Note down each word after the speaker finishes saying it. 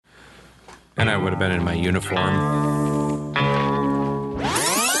And I would have been in my uniform.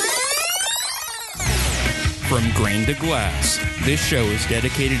 From grain to glass, this show is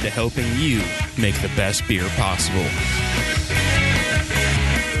dedicated to helping you make the best beer possible.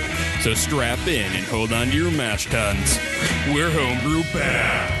 So strap in and hold on to your mash tuns. We're Homebrew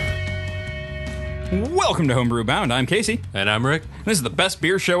Bound. Welcome to Homebrew Bound. I'm Casey. And I'm Rick. This is the best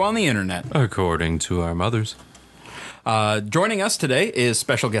beer show on the internet. According to our mothers. Joining us today is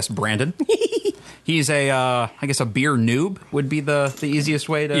special guest Brandon. He's I guess a beer noob would be the easiest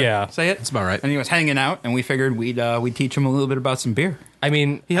way to say it. That's about right. And he was hanging out, and we figured we'd teach him a little bit about some beer. I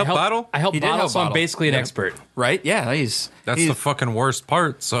mean, He helped bottle? I helped He did bottle, help so I'm bottle. basically an expert. Right? Yeah, That's he's the fucking worst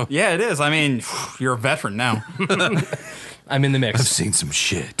part, so. Yeah, it is. I mean, you're a veteran now. I'm in the I've mix. seen some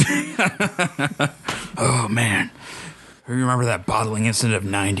shit. Oh, man. Remember that bottling incident of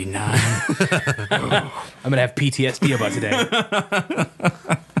 99? I'm going to have PTSD about today.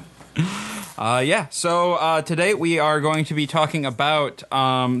 So today we are going to be talking about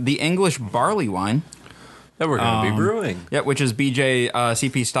the English barley wine. That we're going to be brewing. Yeah, which is BJ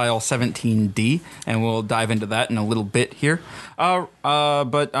CP Style 17D, and we'll dive into that in a little bit here.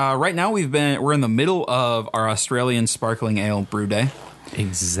 But right now we're in the middle of our Australian Sparkling Ale Brew Day.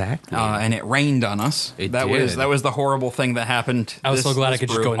 Exactly. And it rained on us. It that did. was the horrible thing that happened. I was so glad I could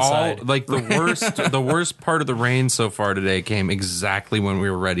just go inside. The worst part of the rain so far today came exactly when we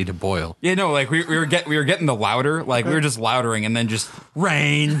were ready to boil. Yeah, no, like we were getting the louder, like we were just loudering, and then just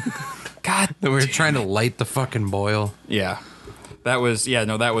rain. God, Then we were trying to light the fucking boil. yeah, that was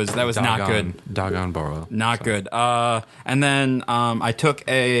not good. Doggone boil. Not good. And then I took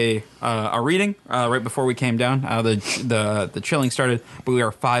a reading right before we came down. The chilling started, but we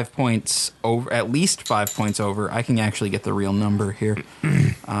are 5 points over, at least 5 points over. I can actually get the real number here.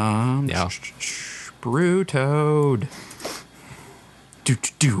 Yeah. Brew Toad.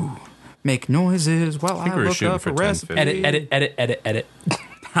 Do. Make noises while I think we were look shooting up for a recipe. edit.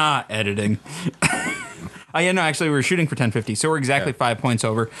 Editing. Oh, yeah, no, actually, we were shooting for 1050, so we're exactly 5 points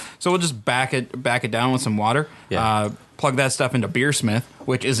over. So we'll just back it down with some water. Yeah. Plug that stuff into Beersmith,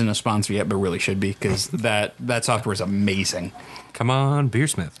 which isn't a sponsor yet, but really should be, because that software is amazing. Come on,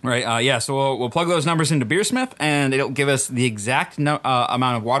 Beersmith. Right, so we'll plug those numbers into Beersmith, and it'll give us the exact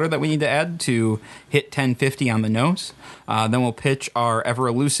amount of water that we need to add to hit 1050 on the nose. Then we'll pitch our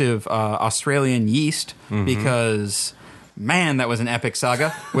ever-elusive Australian yeast, because... Man, that was an epic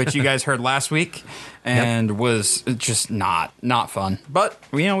saga, which you guys heard last week, and was just not fun. But,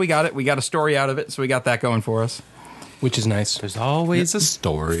 we got it. We got a story out of it, so we got that going for us. Which is nice. There's always a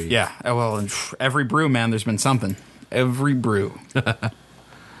story. Yeah, well, and every brew, man, there's been something. Every brew.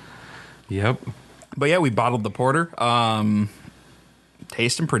 Yep. But yeah, we bottled the porter.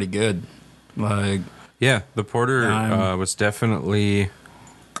 Tasting pretty good. Like, Yeah, the porter was definitely...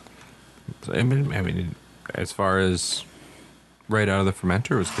 I mean, as far as... right out of the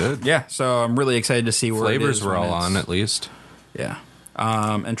fermenter was good. yeah, so I'm really excited to see where Flavors it is were when all it's- on at least. Yeah.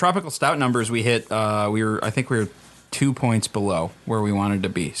 And tropical stout numbers we hit, I think we were 2 points below where we wanted to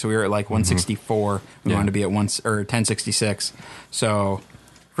be. So we were at like 164. We Yeah. wanted to be at 1066. So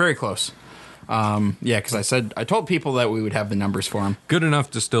very close. Because I told people that we would have the numbers for them. Good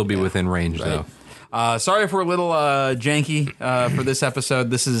enough to still be within range, though. Sorry if we're a little janky for this episode.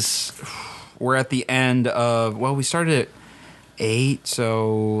 We're at the end of, we started at 8,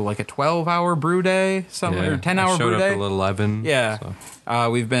 so like a 12-hour brew day, something, or 10-hour brew day. Showed up at 11. Yeah,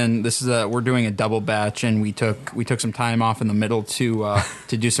 so. we're doing a double batch, and we took some time off in the middle to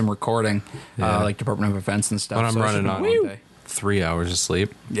do some recording, like Department of Events and stuff. But I'm so running it's been a long day. 3 hours of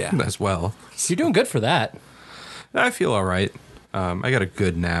sleep. Yeah. As well. You're doing good for that. I feel all right. I got a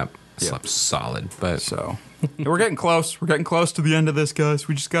good nap. Yeah. Slept solid, but So we're getting close. We're getting close to the end of this, guys.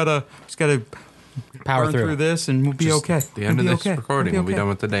 We just gotta Power burn through this, and we'll be just okay. the end We'll of be this okay. recording, we'll be okay. done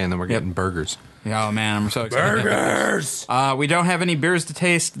with the day, and then we're getting burgers. Yeah, oh man, I'm so excited. Burgers! We don't have any beers to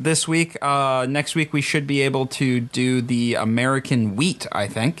taste this week. Next week we should be able to do the American wheat, I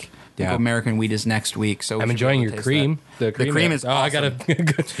think. Yeah. American wheat is next week. So we I'm should enjoying be your able to taste cream. that. The cream is awesome. I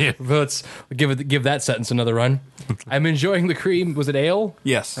gotta. Let's give that sentence another run. I'm enjoying the cream. Was it ale?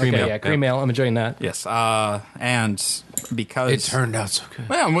 Yes. Okay, ale. yeah, cream ale. I'm enjoying that. Yes. And because... It turned out so good.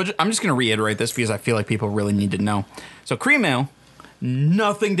 Well, I'm just going to reiterate this because I feel like people really need to know. So cream ale,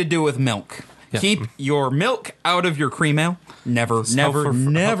 nothing to do with milk. Yeah. Keep your milk out of your cream ale. Never do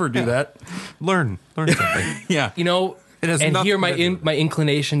that. Learn something. Yeah. You know, It has and nothing here to do. my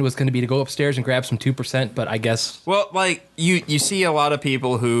inclination was going to be to go upstairs and grab some 2%, but I guess Well, like you see a lot of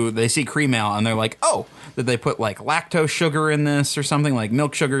people who they see cream ale and they're like, oh, did they put like lactose sugar in this or something, like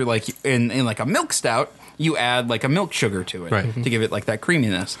milk sugar, like in like a milk stout? you add like a milk sugar to it Right. to give it like that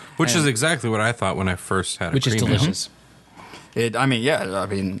creaminess. Which is And exactly what I thought when I first had Which a is cream ale. delicious.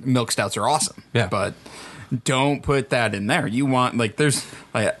 milk stouts are awesome. Yeah. But don't put that in there. You want like there's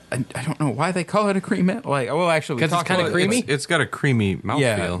like I don't know why they call it a cream ale. Like actually we 'Cause it's talked kinda about it. creamy? It's got a creamy mouthfeel.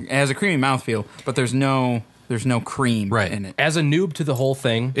 Yeah, it has a creamy mouthfeel, but there's no cream Right. in it. As a noob to the whole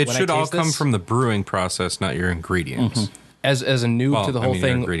thing, It when I should all taste come this, from the brewing process, not your ingredients. as a noob Well, to the I whole mean, your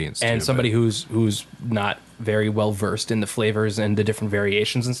thing, ingredients and too, somebody but- who's not very well versed in the flavors and the different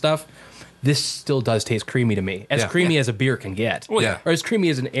variations and stuff. This still does taste creamy to me, as Yeah. creamy as a beer can get, yeah. or as creamy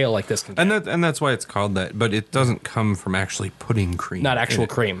as an ale like this can get. And that's why it's called that. But it doesn't come from actually putting cream. Not in actual it.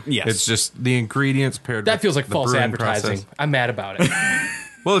 cream. Yes. It's just the ingredients paired. That with feels like the false brewing advertising. process. I'm mad about it.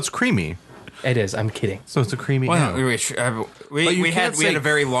 Well, it's creamy, It is. I'm kidding. so it's a creamy Well, ale. we But you had can't say a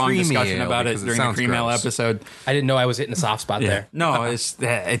very long creamy discussion ale about it because it during the sounds cream ale gross. episode. I didn't know I was hitting a soft spot there. No,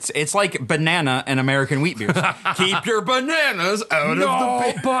 it's like banana and American wheat beers. Keep your bananas out of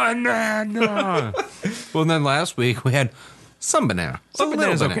the beer. banana. Well, then last week we had some banana. Some A little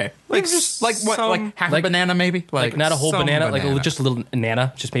bananas banana. okay. Like just like what? some- Like half like- a banana maybe? Like not a whole some banana, banana. like just a little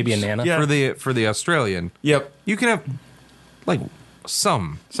nana, just maybe a nana. Yeah. for the Australian. Yep. You can have like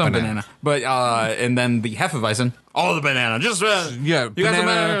some Banana. But and then the Hefeweizen, all the banana. Just Yeah, you got some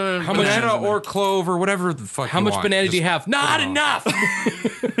banana, How much- banana or clove or whatever the fuck. How you much want. banana do you Just- have? Not enough.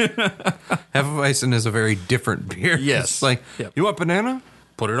 Hefeweizen is a very different beer. Yes. It's like Yep. you want banana?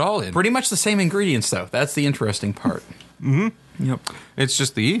 Put it all in. Pretty much the same ingredients though. That's the interesting part. Mm-hmm. Yep. It's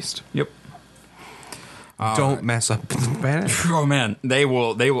just the yeast. Yep. Don't mess up the banana. Oh man, they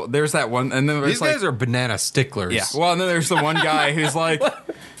will. There's that one, and then there's These like, guys are banana sticklers. yeah. Well, and then there's the one guy who's like,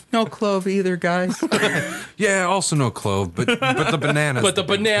 no clove either, guys. Yeah, also no clove, but the bananas. But the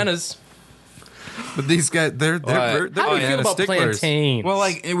bananas. But these guys, they're What? they're How do you banana feel about sticklers. plantains? Well,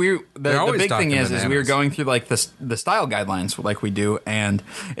 like the always big thing talking is we were bananas. going through like the style guidelines like we do, and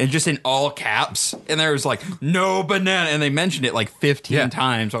just in all caps, and there was like no banana, and they mentioned it like 15 Yeah.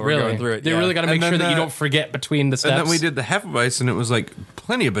 times while we're really, going through it. they yeah. really got to And make sure then, that you don't forget between the steps. And then we did the Hefeweizen, and it was like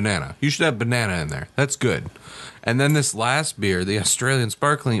plenty of banana. You should have banana in there. That's good. And then this last beer, the Australian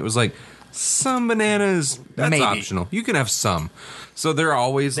Sparkling, it was like some bananas. That's Maybe. optional. You can have some. So they're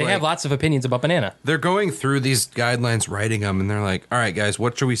always They like, have lots of opinions about banana. they're going through these guidelines, writing them, and they're like, "All right, guys,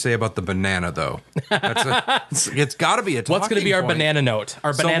 what should we say about the banana, though? It's got to be a. What's going to be our talking point. banana note?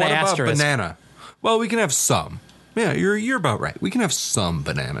 Our So banana what about asterisk. banana? Well, we can have some. Yeah, you're about right. We can have some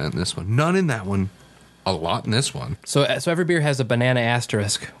banana in this one. None in that one. A lot in this one. So every beer has a banana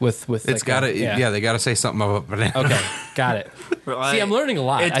asterisk with. It's like got to. a- Yeah. they got to say something about banana. Okay, got it. See, I'm learning a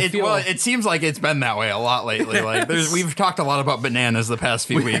lot. I feel it seems like it's been that way a lot lately. Like we've talked a lot about bananas the past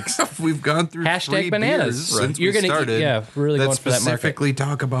few weeks. We've gone through Hashtag 3 bananas. beers since You're we gonna- started. yeah, really that going for that market. specifically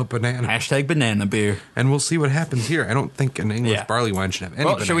talk about banana, Hashtag banana beer. and we'll see what happens here. I don't think an English Yeah. barley wine should have any.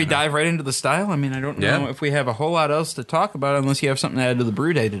 Well, banana. should we dive right into the style? I mean, I don't know Yeah. if we have a whole lot else to talk about unless you have something to add to the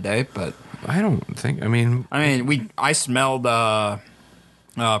brew day today. But I don't think. I mean, I smelled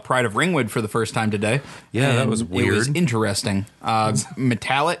Pride of Ringwood for the first time today. Yeah, that and was It was weird. interesting,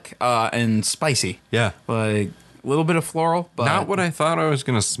 metallic and spicy. yeah, Like a little bit of floral, but not what I thought I was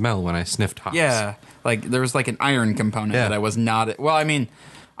going to smell when I sniffed hops. Yeah, like there was like an iron component Yeah. that I was not. Well, I mean,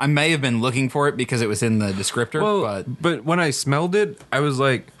 I may have been looking for it because it was in the descriptor. Well, but when I smelled it, I was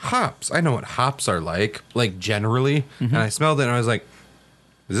like, hops. I know what hops are like generally. Mm-hmm. And I smelled it, and I was like,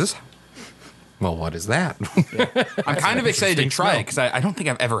 is this? Well, what is that? I'm kind of excited to interesting try it smell. because I don't think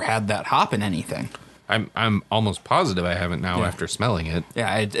I've ever had that hop in anything. I'm almost positive I haven't now Yeah. after smelling it.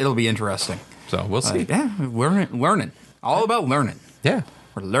 Yeah, it'll be interesting. So we'll see. Yeah, learning, all about learning. Yeah.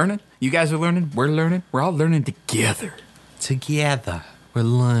 We're learning. You guys are learning. We're learning. We're all learning together. Together, we're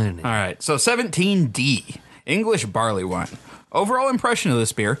learning. All right. So 17D, English barley wine. Overall impression of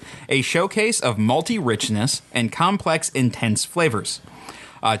this beer: a showcase of malty richness and complex, intense flavors.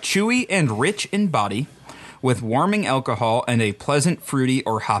 Chewy and rich in body, with warming alcohol and a pleasant fruity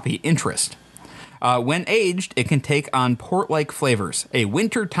or hoppy interest. When aged, it can take on port-like flavors, a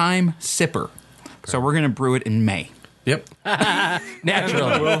wintertime sipper. So we're going to brew it in May. Yep.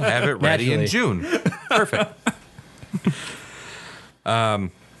 Naturally. We'll have it ready in Naturally. June. Perfect.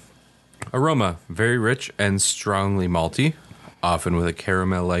 Aroma, very rich and strongly malty, often with a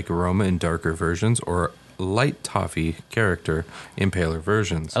caramel-like aroma in darker versions or light toffee character in paler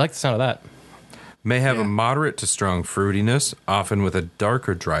versions. I like the sound of that. May have Yeah. a moderate to strong fruitiness, often with a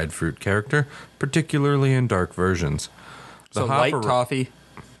darker dried fruit character, particularly in dark versions. So hop light ar- toffee,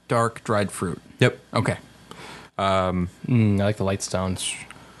 dark dried fruit. Yep. Okay. I like the light sounds.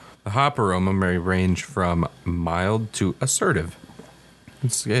 The hop aroma may range from mild to assertive.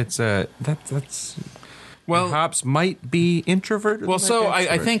 That's Well- hops might be introverted. Well, so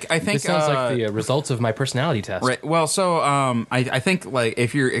I think This sounds like the results of my personality test. right. Well, so I think like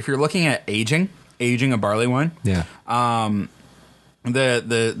if you're looking at aging a barley wine, yeah.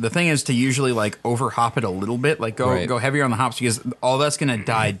 the thing is to usually like over hop it a little bit, like Right. go heavier on the hops because all that's going to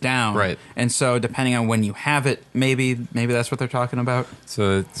die down. Right. And so depending on when you have it, maybe that's what they're talking about.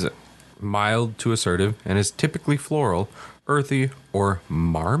 So it's mild to assertive and is typically floral, earthy, or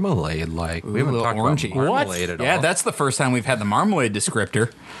marmalade-like. We haven't Ooh, talked orangey. about marmalade at Yeah, all. that's the first time we've had the marmalade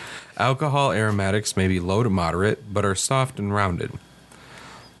descriptor. Alcohol aromatics may be low to moderate, but are soft and rounded.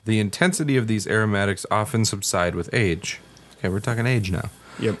 The intensity of these aromatics often subside with age. Okay, we're talking age now.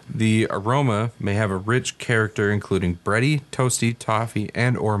 Yep. The aroma may have a rich character including bready, toasty, toffee,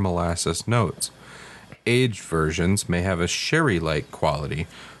 and or molasses notes. Aged versions may have a sherry-like quality,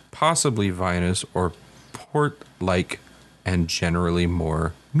 possibly vinous or port-like, and generally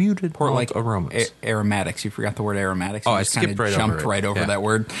more muted malt aromas. Aromatics. You forgot the word aromatics. Oh, You I just kinda skipped right over jumped it. right over Yeah. that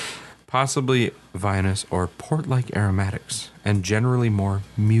word. Possibly vinous or port-like aromatics, and generally more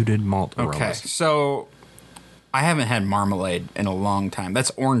muted malt Okay, aromas. so I haven't had marmalade in a long time.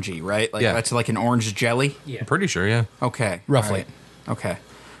 That's orangey, right? Like Yeah. that's like an orange jelly. Yeah. I'm pretty sure, yeah. Okay, Roughly. all right. Okay.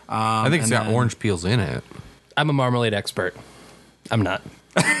 I think it's and got then- orange peels in it. I'm a marmalade expert. I'm not.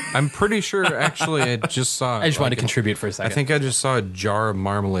 I'm pretty sure, actually, I just saw. I just wanted to like, contribute for a I second. think I just saw a jar of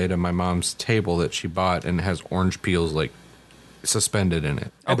marmalade on my mom's table that she bought, and it has orange peels like suspended in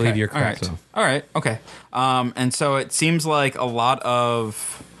it. I believe you're All right. correct. All right. Okay. And so it seems like a lot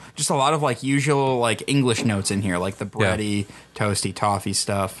of like usual like English notes in here, like the bready, toasty, toffee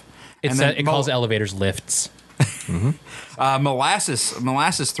stuff. It calls elevators lifts.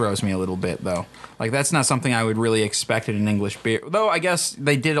 Molasses throws me a little bit though. Like that's not something I would really expect in an English beer. Though I guess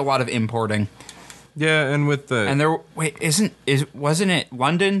they did a lot of importing. Yeah, and with the And there wasn't it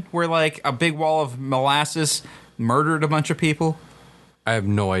London where like a big wall of molasses murdered a bunch of people? I have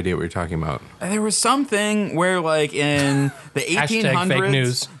no idea what you're talking about. There was something where, like, in the 1800s. Hashtag fake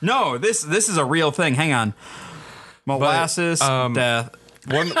news. No, this is a real thing. Hang on. Molasses death.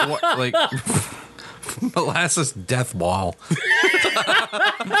 One like molasses death wall.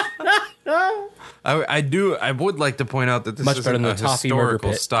 I would like to point out that this Much better isn't than a the toffee murder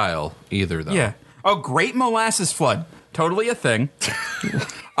historical pit. style either, though. Yeah. Oh, Great Molasses Flood. Totally a thing.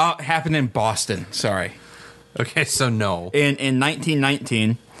 Happened in Boston. Sorry. Okay, so no. In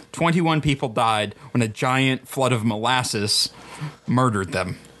 1919, 21 people died when a giant flood of molasses murdered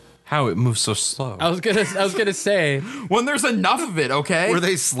them. How it moves so slow. I was gonna say. When there's enough of it, okay? Were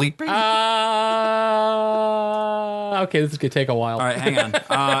they sleeping? Okay, this is gonna take a while. All right, hang on.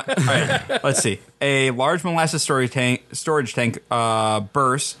 All right, let's see. A large molasses storage tank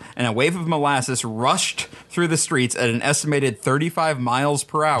burst, and a wave of molasses rushed through the streets at an estimated 35 miles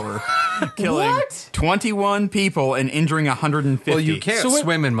per hour, killing What? 21 people and injuring 150. well, you can't So when-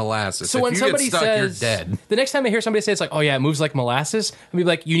 swim in molasses. So if when you somebody get stuck, says, you're dead. the next time I hear somebody say it's like, oh yeah, it moves like molasses, I'm gonna be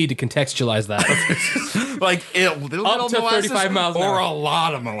like, you need to contextualize that. like little Up to molasses 35 miles an or hour. a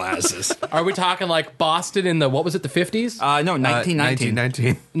lot of molasses. Are we talking like Boston in the what was it, the 50s? No, 1919. 1919.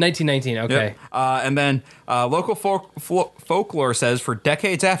 1919. Okay. Yep. And then local folklore says for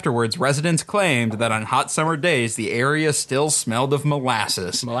decades afterwards, residents claimed that on hot summer days, the area still smelled of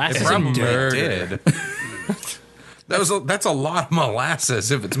molasses. Molasses It and probably murder. did. That's a lot of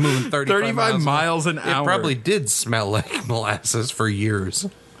molasses if it's moving 35 miles an hour. It probably did smell like molasses for years.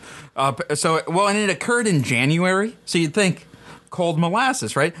 And it occurred in January, so you'd think cold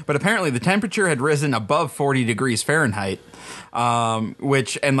molasses, right? But apparently the temperature had risen above 40 degrees Fahrenheit,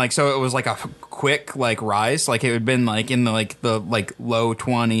 so it was like a quick like rise, like it had been like in the low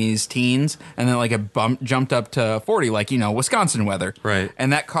 20s, teens, and then like it jumped up to 40, like Wisconsin weather, Right.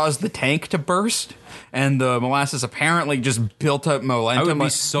 And that caused the tank to burst. And the molasses apparently just built up momentum. I would be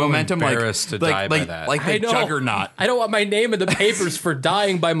so embarrassed to die by that. Like the I know. juggernaut. I don't want my name in the papers for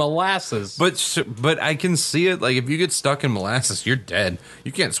dying by molasses. But I can see it. Like if you get stuck in molasses, you're dead.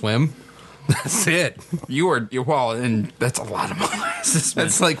 You can't swim. That's it. And that's a lot of molasses. man.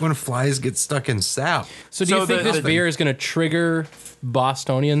 That's like when flies get stuck in sap. So do you so think the- this beer is going to trigger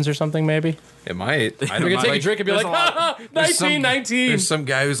Bostonians or something? Maybe It might. I we're don't going to take know. a drink and be there's like, a lot- 1919. There's some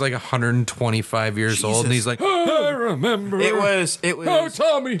guy who's like 125 years old, and he's like, I remember. It was Oh,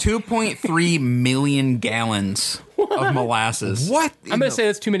 Tommy. 2.3 million gallons of molasses. What? I'm going to say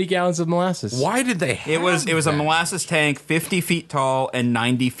that's too many gallons of molasses. Why did they? Have It was a that? molasses tank 50 feet tall and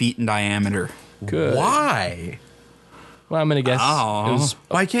 90 feet in diameter. Good. Why? Well, I'm going to guess Oh. it was.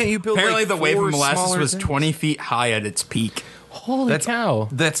 Why can't you build? Apparently like the wave of 4 molasses smaller was tanks? 20 feet high at its peak. Holy cow.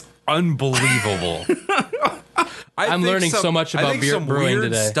 That's unbelievable. I'm think learning so much I about think beer some brewing weird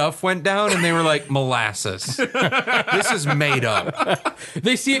today. stuff went down, and they were like molasses. This is made up.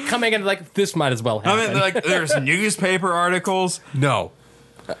 They see it coming and like, this might as well I happen. mean, like, there's newspaper articles. No.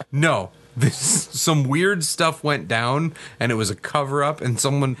 Some weird stuff went down, and it was a cover up, and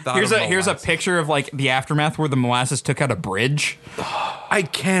someone thought Here's of a molasses. picture of like the aftermath where the molasses took out a bridge. I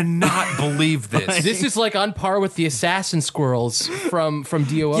cannot believe this. This is like on par with the assassin squirrels from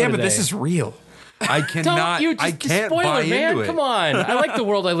DOO. Yeah, but today. this is real. I cannot. Don't you just I can't spoil buy it, man? into it. Come on. I like the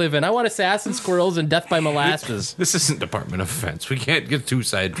world I live in. I want assassin squirrels and death by molasses. This isn't Department of Defense. We can't get too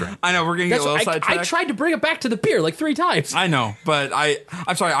sidetracked. I know we're gonna get That's a little what, sidetracked. I tried to bring it back to the beer like 3 times. I know, but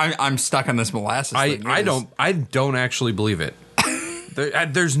I'm sorry. I'm stuck on this molasses thing. I don't actually believe it.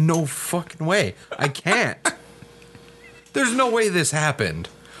 There's no fucking way. I can't. There's no way this happened.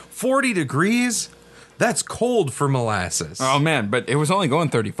 40 degrees? That's cold for molasses. Oh man, but it was only going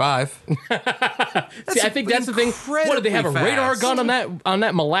 35. See, I think that's the thing. What did they have, a incredibly radar fast. gun on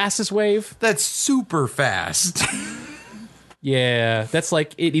that molasses wave? That's super fast. Yeah, that's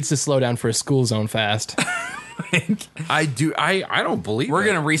like it needs to slow down for a school zone fast. I don't believe We're it.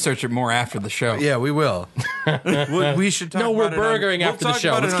 gonna research it more after the show. Yeah, we will. We should talk No, we're about it on- burgering we'll after the talk show.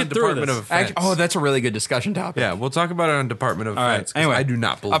 about it Let's on get through Department this. of Defense. Oh, that's a really good discussion topic. Yeah, we'll talk about it on Department of right, Defense. 'cause anyway. I do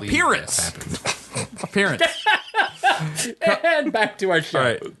not believe Appearance. this happened. Appearance. And back to our show. All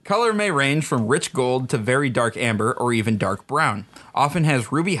right. Color may range from rich gold to very dark amber or even dark brown. Often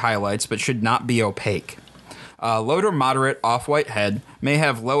has ruby highlights, but should not be opaque. Low to moderate off-white head may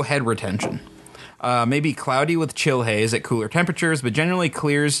have low head retention. May be cloudy with chill haze at cooler temperatures, but generally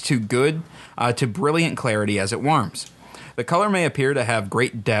clears to good to brilliant clarity as it warms. The color may appear to have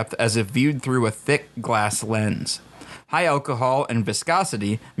great depth as if viewed through a thick glass lens. High alcohol and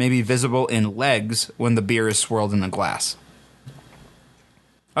viscosity may be visible in legs when the beer is swirled in the glass.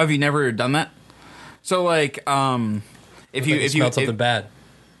 Oh, have you never done that? So, like, if you smelled something bad.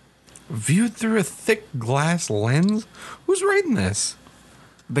 Viewed through a thick glass lens? Who's writing this?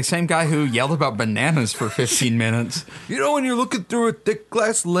 the same guy who yelled about bananas for 15 minutes. You know when you're looking through a thick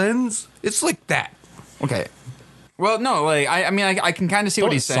glass lens? It's like that. Okay. Well, no, like I mean, I can kind of see what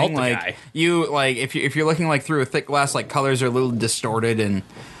Don't he's saying. insult the Like guy. you, like if you're looking like through a thick glass, like colors are a little distorted, and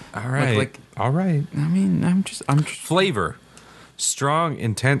All right. like- All right. I mean, I'm just Flavor. Strong,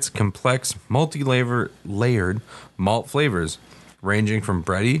 intense, complex, layered malt flavors, ranging from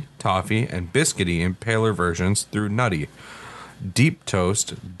bready, toffee, and biscuity in paler versions through nutty, deep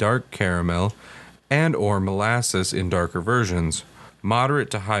toast, dark caramel, and or molasses in darker versions, moderate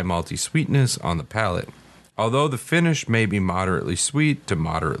to high malty sweetness on the palate, although the finish may be moderately sweet to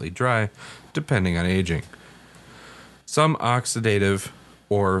moderately dry, depending on aging. Some oxidative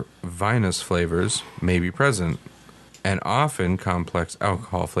or vinous flavors may be present, and often complex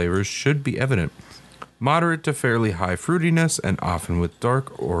alcohol flavors should be evident. Moderate to fairly high fruitiness and often with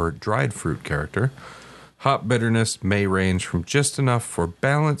dark or dried fruit character. Hop bitterness may range from just enough for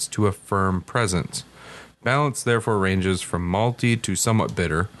balance to a firm presence. Balance therefore ranges from malty to somewhat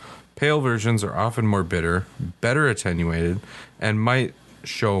bitter. Pale versions are often more bitter, better attenuated, and might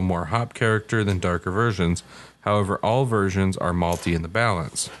show more hop character than darker versions. However, all versions are malty in the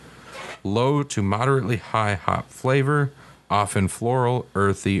balance. Low to moderately high hop flavor, often floral,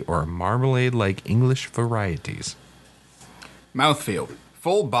 earthy, or marmalade-like English varieties. mouthfeel,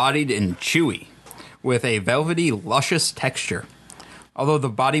 full-bodied and chewy, with a velvety, luscious texture. Although the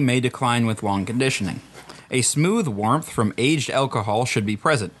body may decline with long conditioning. A smooth warmth from aged alcohol should be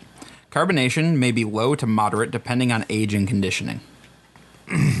present. Carbonation may be low to moderate depending on age and conditioning.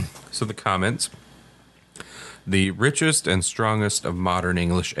 So the comments. The richest and strongest of modern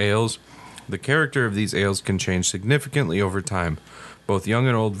English ales. The character of these ales can change significantly over time. Both young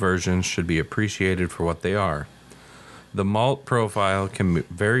and old versions should be appreciated for what they are. The malt profile can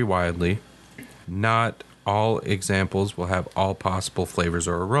vary widely. Not all examples will have all possible flavors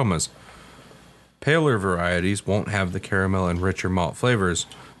or aromas. Paler varieties won't have the caramel and richer malt flavors,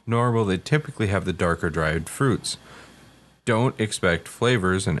 nor will they typically have the darker dried fruits. Don't expect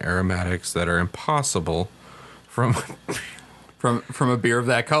flavors and aromatics that are impossible from... From a beer of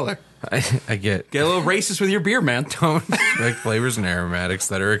that color. I get... Get a little racist with your beer, man. Don't expect flavors and aromatics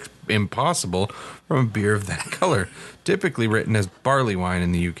that are impossible from a beer of that color. Typically written as barley wine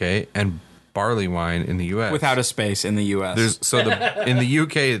in the UK and barley wine in the US. Without a space in the U.S. In the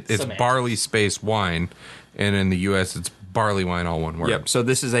UK it's Semantics. barley space wine, and in the US it's barley wine all one word. Yep, so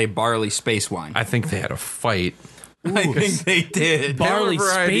this is a barley space wine. I think they had a fight I think they did. Barley Newer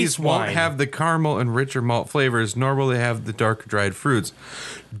varieties space won't wine. have the caramel and richer malt flavors, nor will they have the darker dried fruits.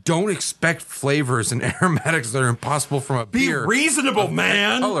 Don't expect flavors and aromatics that are impossible from a Be beer. reasonable,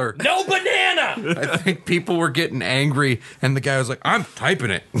 man. Color. No banana. I think people were getting angry, and the guy was like, "I'm typing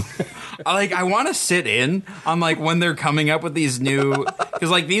it." I want to sit in on like when they're coming up with these new,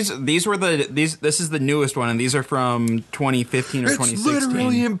 because like these were this is the newest one, and these are from 2015 or It's 2016.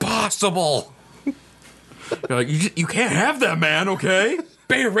 literally impossible. They're like, you can't have that, man. Okay.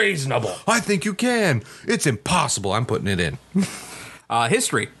 Be reasonable. I think you can. It's impossible. I'm putting it in.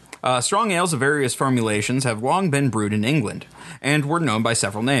 History. Strong ales of various formulations have long been brewed in England and were known by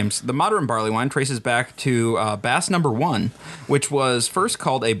several names. The modern barley wine traces back to Bass No. 1, which was first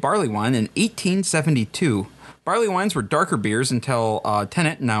called a barley wine in 1872. Barley wines were darker beers until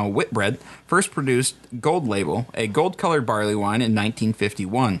Tennant, now Whitbread, first produced Gold Label, a gold-colored barley wine in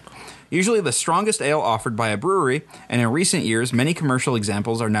 1951. Usually the strongest ale offered by a brewery, and in recent years, many commercial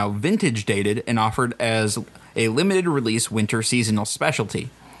examples are now vintage dated and offered as a limited release winter seasonal specialty.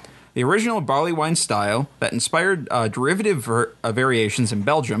 The original barley wine style that inspired derivative variations in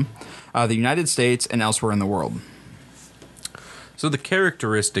Belgium, the United States, and elsewhere in the world. So the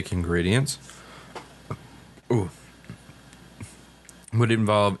characteristic ingredients would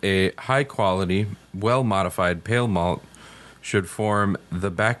involve a high-quality, well-modified pale malt should form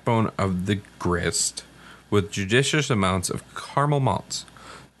the backbone of the grist with judicious amounts of caramel malts.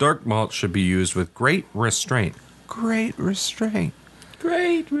 Dark malt should be used with great restraint. Great restraint.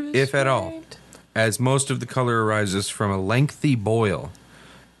 Great. If at all, as most of the color arises from a lengthy boil.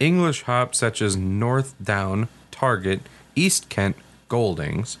 English hops such as North Down, Target, East Kent,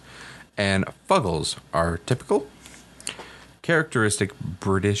 Goldings, and Fuggles are typical. Characteristic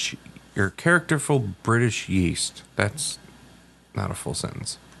British, or characterful British yeast. That's not a full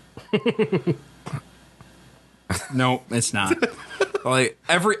sentence. No, it's not. Like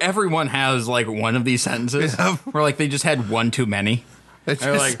everyone has like one of these sentences where like they just had one too many. It's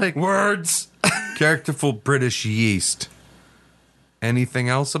They're just like, words. characterful British yeast. Anything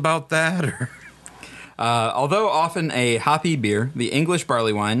else about that? Or? Although often a hoppy beer, the English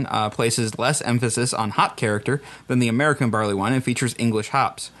barley wine places less emphasis on hop character than the American barley wine and features English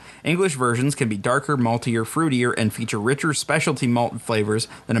hops. English versions can be darker, maltier, fruitier, and feature richer specialty malt flavors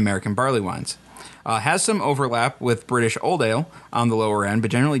than American barley wines. Has some overlap with British Old Ale on the lower end, but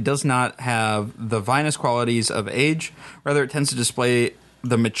generally does not have the vinous qualities of age. Rather, it tends to display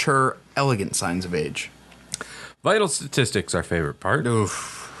the mature, elegant signs of age. Vital statistics, our favorite part.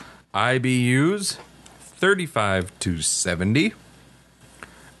 IBUs, 35 to 70.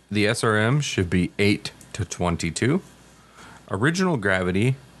 The SRM should be 8 to 22. Original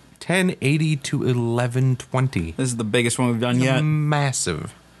gravity, 1080 to 1120. This is the biggest one we've done yet.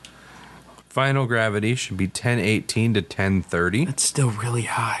 Massive. Final gravity should be 1018 to 1030. It's still really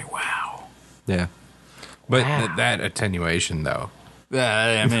high. Wow. Yeah. But Wow. that attenuation, though.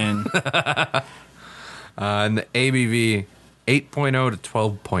 I mean, And the ABV, 8.0 to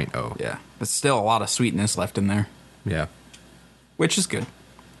 12.0. yeah. But still a lot of sweetness left in there, Yeah. which is good.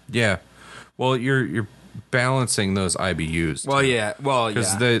 Yeah. Well, you're balancing those IBUs. Well, yeah. Well,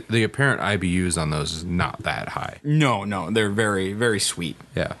 Because yeah. the apparent IBUs on those is not that high. No, they're very, very sweet.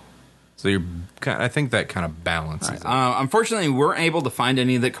 Yeah. So I think that kind of balances it. Unfortunately, we weren't able to find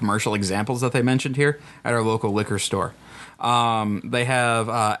any of the commercial examples that they mentioned here at our local liquor store. They have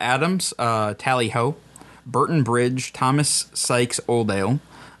Adams, Tally Ho, Burton Bridge, Thomas Sykes Old Ale,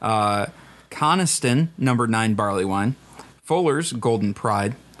 Coniston No. 9 Barley Wine, Fuller's Golden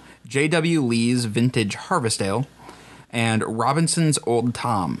Pride, J.W. Lee's Vintage Harvest Ale, and Robinson's Old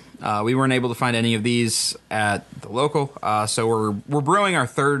Tom. We weren't able to find any of these at the local, so we're brewing our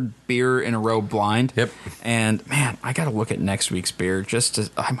third beer in a row blind. Yep. And man, I got to look at next week's beer.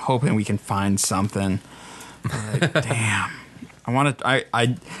 I'm hoping we can find something. Like, damn. I want to.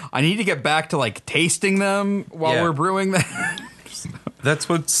 I need to get back to like tasting them while Yeah. we're brewing them. That's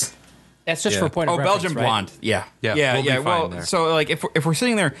what's... That's just Yeah. for a point of reference, Belgian right? blonde. Yeah, Yeah, yeah, we'll be yeah. fine Well, there. so like if we're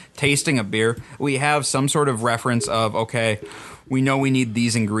sitting there tasting a beer, we have some sort of reference of okay, we know we need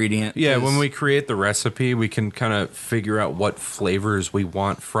these ingredients. Yeah, when we create the recipe, we can kind of figure out what flavors we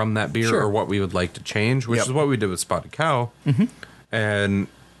want from that beer Sure. or what we would like to change, which Yep. is what we did with Spotted Cow. Mm-hmm. And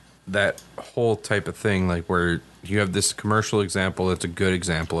that whole type of thing, like where you have this commercial example that's a good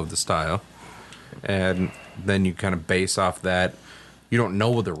example of the style, and then you kind of base off that. You don't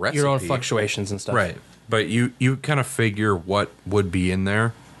know the recipe. Your own fluctuations and stuff. Right. But you kind of figure what would be in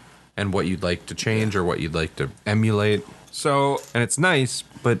there and what you'd like to change or what you'd like to emulate. So And it's nice,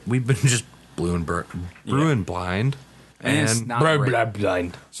 but we've been just brewing blind. And it's And not Blah, great. blah,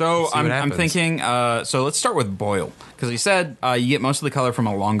 blind. So See what I'm happens. thinking. So let's start with boil because he said you get most of the color from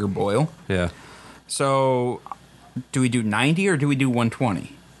a longer boil. Yeah. So do we do 90 or do we do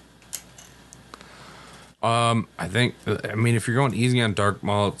 120? I think. I mean, if you're going easy on dark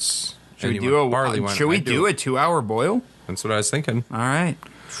malts, Should we and you do want barley wine, Should we I'd do a 2-hour boil? That's what I was thinking. All right.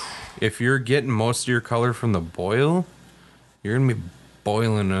 If you're getting most of your color from the boil, you're gonna be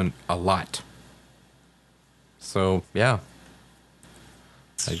boiling a lot. So yeah,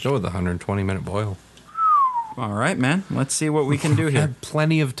 I'd go with the 120-minute boil. All right, man. Let's see what we can do here. Had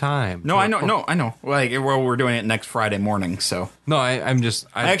plenty of time. No, I know. No, I know. Like, well, we're doing it next Friday morning, so. No, I'm just.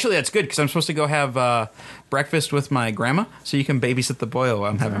 Actually, that's good because I'm supposed to go have breakfast with my grandma, so you can babysit the boil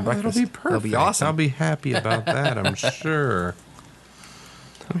while I'm having That'll breakfast. be perfect. That'll be awesome. I'll be happy about that. I'm sure.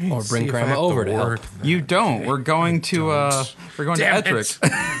 Let me Or bring see if I Grandma have over to help. work that You don't. day. We're going to we're going Damn to Ettrick.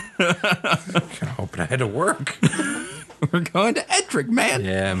 I hope I had to work. We're going to Ettrick, man.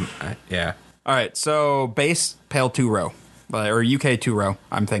 Yeah, yeah. All right, so base pale 2-row, or UK 2-row.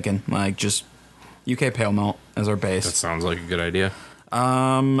 I'm thinking like just UK pale malt as our That base. sounds like a good idea.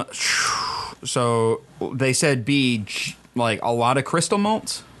 So they said like a lot of crystal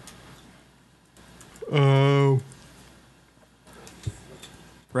malts. Oh.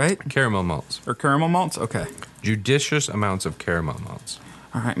 Right? Caramel malts. Or caramel malts? Okay. Judicious amounts of caramel malts.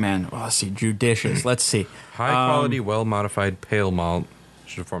 All right, man. Well, let's see. Judicious. Let's see. High quality, well modified pale malt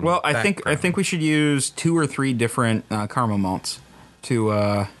should form. Well, the I think we should use 2 or 3 different caramel malts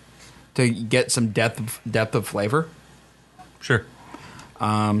to get some depth of flavor. Sure.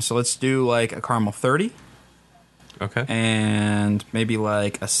 So let's do like a caramel 30 Okay. and maybe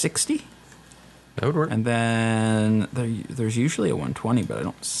like a 60. That would work. And then there's usually a 120, but I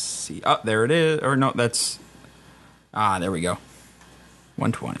don't see. Oh, there it is. Or no, that's. There we go.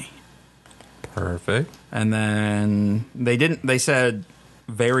 120. Perfect. And then they said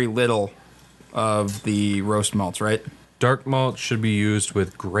very little of the roast malts, right? Dark malt should be used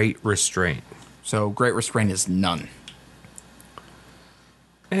with great restraint. So great restraint is none.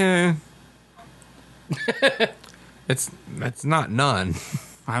 It's not none.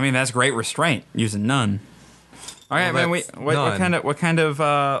 I mean, that's great restraint using none. All right, Well, man. that's What kind of?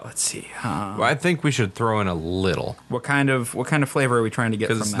 Let's see. Well, I think we should throw in a little What kind of flavor are we trying to get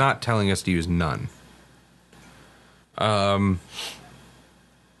from because it's that? not telling us to use none.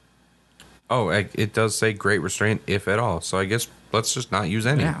 It does say great restraint, if at all. So I guess let's just not use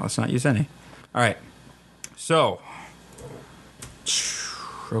any. Yeah, let's not use any. All right. So.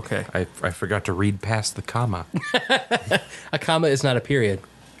 Okay. I forgot to read past the comma. A comma is not a period.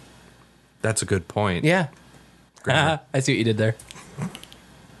 That's a good point. Yeah. Grammar. I see what you did there.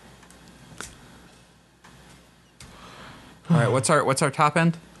 All right. What's our top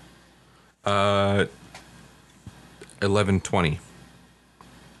end? 1120.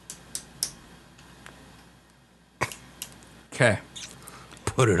 Okay.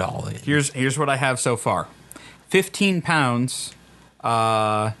 Put it all in. Here's what I have so far. 15 pounds,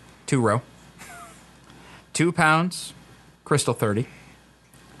 2-row. 2 pounds, crystal 30.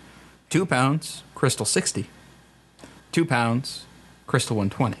 2 pounds, crystal 60. 2 pounds, crystal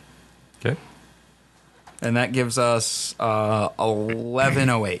 120. Okay. And that gives us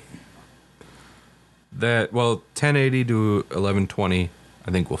 1108. 1080 to 1120,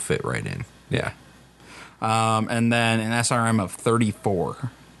 I think will fit right in. Yeah. And then an SRM of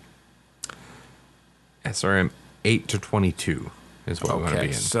 34. SRM 8 to 22 is what we want to be Okay,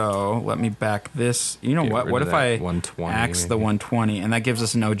 in. so let me back this. You know Get what? rid What of if that I 120 axe the maybe. 120, and that gives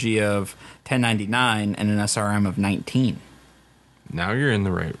us an OG of 1099 and an SRM of 19. Now you're in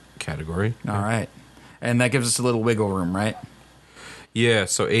the right category. All right. And that gives us a little wiggle room, right? Yeah,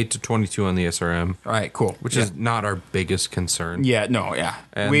 so 8 to 22 on the SRM, All right, cool. which is not our biggest concern. Yeah, no, yeah.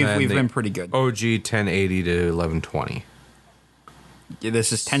 And We've then the been pretty good. OG 1080 to 1120. Yeah,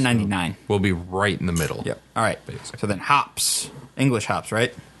 this is 1099. We'll be right in the middle. Yep. All right. Basically. So then hops. English hops,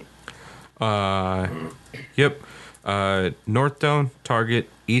 right? Yep. Northdown, Target,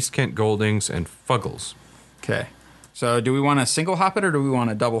 East Kent Goldings, and Fuggles. Okay. So do we want to single hop it or do we want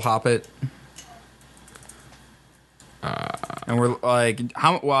to double hop it? And we're like,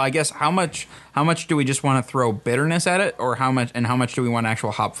 I guess how much do we just want to throw bitterness at it, or how much do we want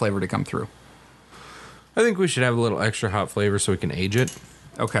actual hop flavor to come through? I think we should have a little extra hot flavor so we can age it.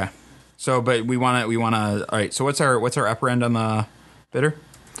 Okay. So, but we want to. All right. So what's our upper end on the bitter?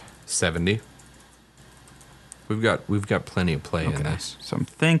 70. We've got plenty of play in this. So I'm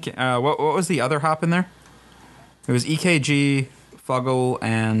thinking. What was the other hop in there? It was EKG, Fuggle,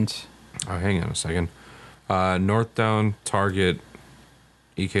 and Oh, hang on a second. Northdown, Target,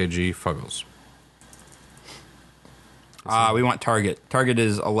 EKG, Fuggles. We want Target. Target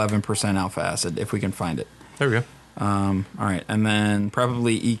is 11% alpha acid if we can find it. There we go. All right, and then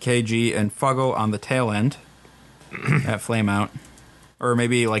probably EKG and Fuggle on the tail end at Flame Out, or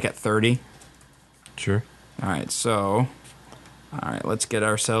maybe like at 30. Sure. All right, so let's get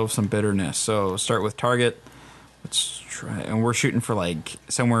ourselves some bitterness. So start with Target. Let's try, and we're shooting for like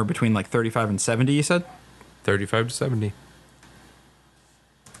somewhere between like 35 and 70. You said 35 to 70.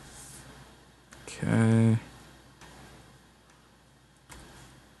 okay.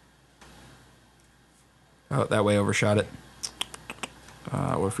 Oh, that way overshot it.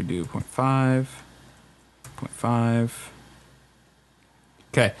 What if we do 0.5? 0.5.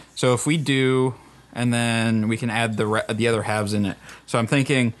 Okay, so if we do, and then we can add the other halves in it. So I'm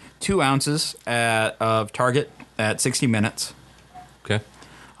thinking 2 ounces of Target at 60 minutes. Okay.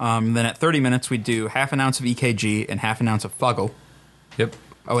 Then at 30 minutes, we do half an ounce of EKG and half an ounce of Fuggle. Yep.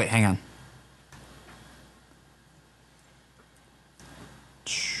 Oh, wait, hang on.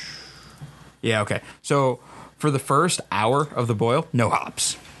 Yeah, okay. So for the first hour of the boil, no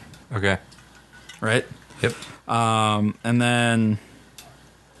hops, Okay. right? Yep. And then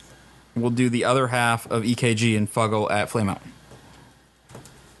we'll do the other half of EKG and Fuggle at Flame Out.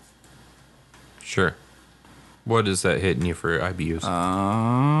 Sure. What is that hitting you for IBUs?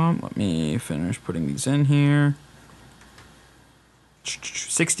 Let me finish putting these in here.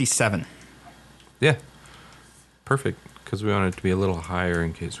 67. Yeah. Perfect. Because we want it to be a little higher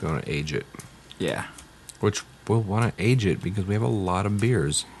in case we want to age it. Yeah. Which we'll want to age it because we have a lot of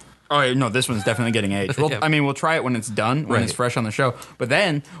beers. Oh, no, this one's definitely getting aged. Yeah. I mean, we'll try it when it's done, when it's Right. fresh on the show. But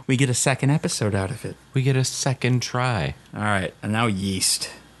then we get a second episode out of it. We get a second try. All right, and now yeast.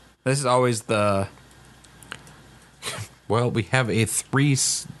 This is always the... Well, we have a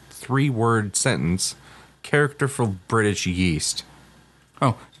three-word sentence. Character for British yeast.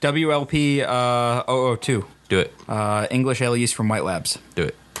 Oh, WLP 002. Do it. English ale yeast from White Labs. Do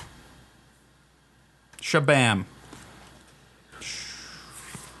it. Shabam.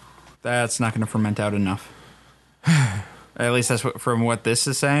 That's not going to ferment out enough. At least that's from what this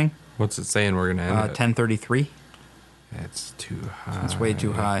is saying. What's it saying we're going to end at? 1033. That's too high. That's way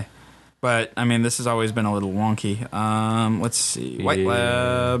too high. But, I mean, this has always been a little wonky. Let's see. White Yeah.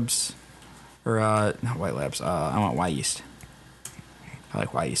 Labs. Or, not White Labs. I want Y yeast. I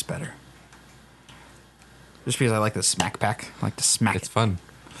like Y yeast better. Just because I like the smack pack. I like to smack It's it. fun.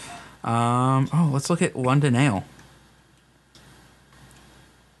 Let's look at London Ale.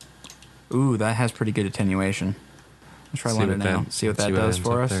 Ooh, that has pretty good attenuation. Let's try London Ale. See what that does ends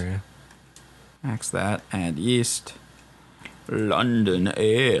for up us. there, yeah. Max that. Add yeast. London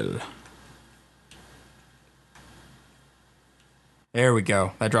Ale. There we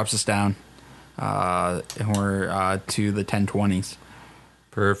go. That drops us down. And we're to the 1020s.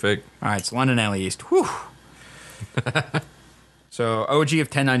 Perfect. All right, so London Ale yeast. Whew. So OG of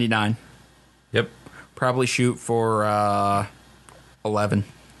 1099. Yep. Probably shoot for 11.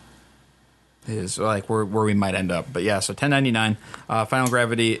 Is like where we might end up. But yeah, so 1099. Final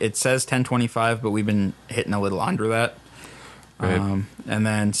gravity, it says 1025, but we've been hitting a little under that. Right. And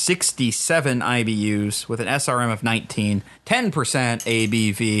then 67 IBUs with an SRM of 19, 10%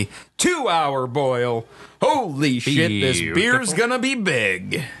 ABV, 2-hour boil. Holy shit, this beer's Beautiful. gonna be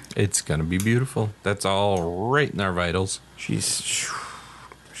big. It's going to be beautiful. That's all right in our vitals. She's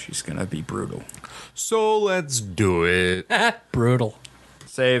gonna be brutal. So let's do it. Brutal.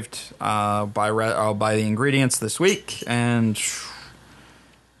 Saved. I'll buy the ingredients this week, and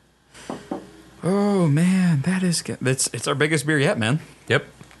oh man, it's our biggest beer yet, man. Yep.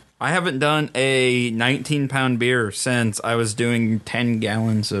 I haven't done a 19-pound beer since I was doing 10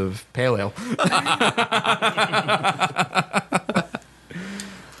 gallons of pale ale.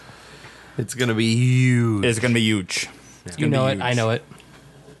 It's going to be huge. It's gonna be huge. You know it. I know it.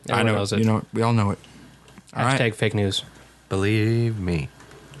 I know knows it. You know it. We all know it. All Hashtag right. fake news. Believe me.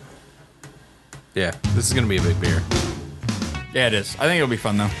 Yeah, this is going to be a big beer. Yeah, it is. I think it'll be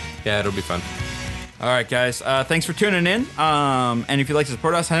fun though. Yeah, it'll be fun. All right, guys. Thanks for tuning in. And if you'd like to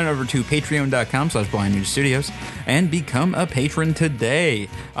support us, head on over to patreon.com/blindninjastudios and become a patron today.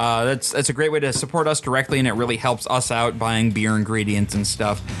 That's a great way to support us directly, and it really helps us out buying beer ingredients and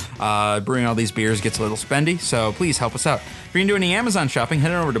stuff. Brewing all these beers gets a little spendy, so please help us out. If you're going to do any Amazon shopping,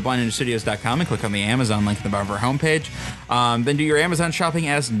 head on over to blindninjastudios.com and click on the Amazon link in the bottom of our homepage. Then do your Amazon shopping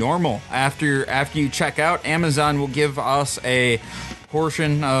as normal. After you check out, Amazon will give us a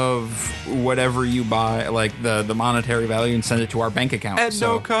portion of whatever you buy, like the monetary value, and send it to our bank account. At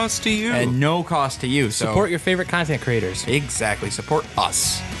no cost to you. At no cost to you. So Support your favorite content creators. exactly. Support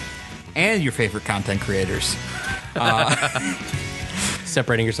us and your favorite content creators.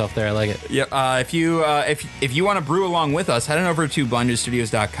 Separating yourself there. I like it. Yep. If you want to brew along with us, head on over to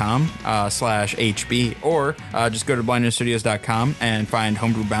blindnewstudios.com/HB, or just go to blindnewstudios.com and find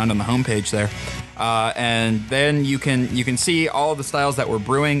Homebrew Bound on the homepage there. And then you can see all of the styles that we're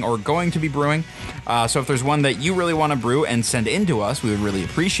brewing or going to be brewing. So if there's one that you really want to brew and send in to us, we would really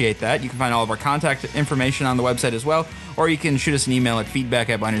appreciate that. You can find all of our contact information on the website as well, or you can shoot us an email at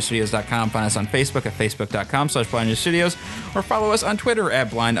feedback@blindnewstudios.com. Find us on Facebook at facebook.com/blindnewstudios, or follow us on Twitter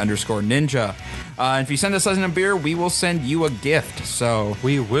at blind_ninja. And if you send us a beer, we will send you a gift. So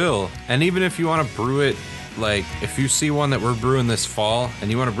We will. And even if you want to brew it, like if you see one that we're brewing this fall and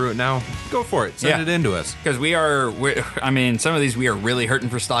you want to brew it now, go for it. Send it in to us. Because some of these we are really hurting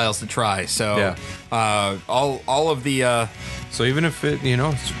for styles to try. So all of the So even if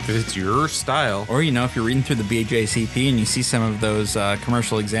if it's your style, or if you're reading through the BJCP and you see some of those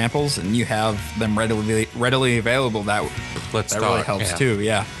commercial examples and you have them readily available, that really helps too.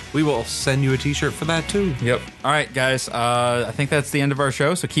 Yeah. We will send you a t-shirt for that too. Yep. All right, guys. I think that's the end of our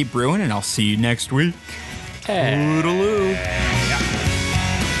show. So keep brewing, and I'll see you next week. Hey. Toodaloo.